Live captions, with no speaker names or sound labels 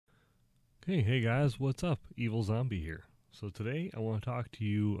Hey guys, what's up? Evilzombie here. So today I want to talk to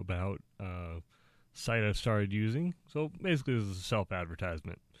you about a site I've started using. So basically, this is a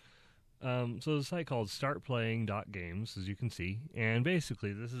self-advertisement. So there's a site called startplaying.games, as you can see, and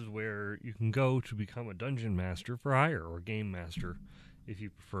basically this is where you can go to become a dungeon master for hire, or game master, if you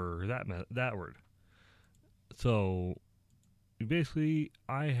prefer that word. So basically,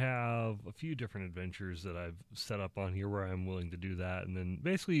 I have a few different adventures that I've set up on here where I'm willing to do that, and then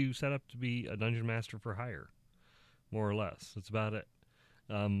basically you set up to be a dungeon master for hire, more or less. That's about it.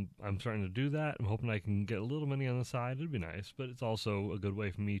 I'm starting to do that. I'm hoping I can get a little money on the side. It'd be nice, but it's also a good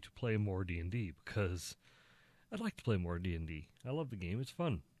way for me to play more D&D because I'd like to play more D&D. I love the game. It's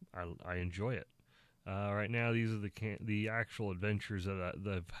fun. I enjoy it. Right now, these are the actual adventures that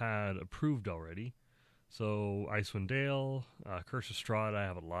I've had approved already. So Icewind Dale, Curse of Strahd. I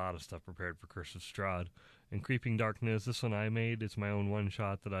have a lot of stuff prepared for Curse of Strahd, and Creeping Darkness. This one I made. It's my own one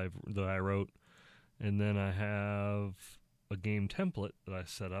shot that I wrote, and then I have a game template that I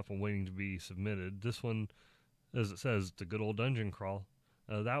set up. I'm waiting to be submitted. This one, as it says, the good old dungeon crawl.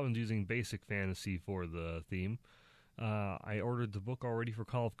 That one's using basic fantasy for the theme. I ordered the book already for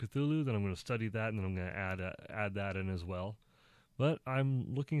Call of Cthulhu. Then I'm going to study that, and then I'm going to add that in as well. But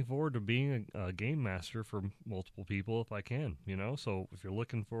I'm looking forward to being a game master for multiple people if I can, So if you're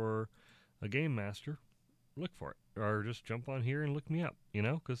looking for a game master, look for it. Or just jump on here and look me up,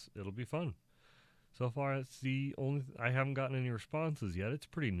 because it'll be fun. So far, it's the only... I haven't gotten any responses yet. It's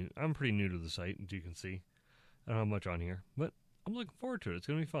pretty new. I'm pretty new to the site, as you can see. I don't have much on here. But I'm looking forward to it. It's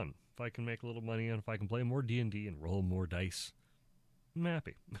going to be fun. If I can make a little money and if I can play more D&D and roll more dice, I'm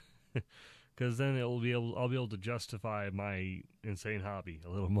happy. Because then I'll be able to justify my insane hobby a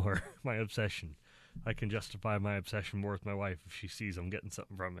little more, my obsession. I can justify my obsession more with my wife if she sees I'm getting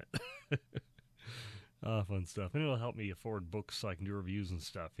something from it. Fun stuff. And it'll help me afford books so I can do reviews and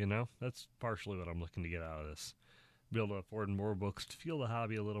stuff, That's partially what I'm looking to get out of this. Be able to afford more books to feel the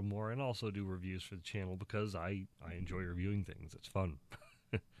hobby a little more and also do reviews for the channel because I enjoy reviewing things. It's fun.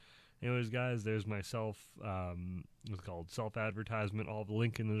 Anyways, guys, there's myself. It's called self-advertisement. I'll have the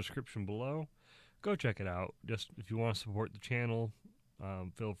link in the description below. Go check it out. Just if you want to support the channel,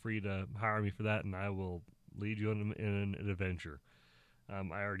 feel free to hire me for that, and I will lead you in an adventure.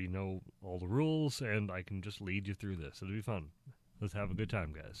 I already know all the rules, and I can just lead you through this. It'll be fun. Let's have a good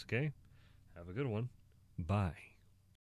time, guys, okay? Have a good one. Bye.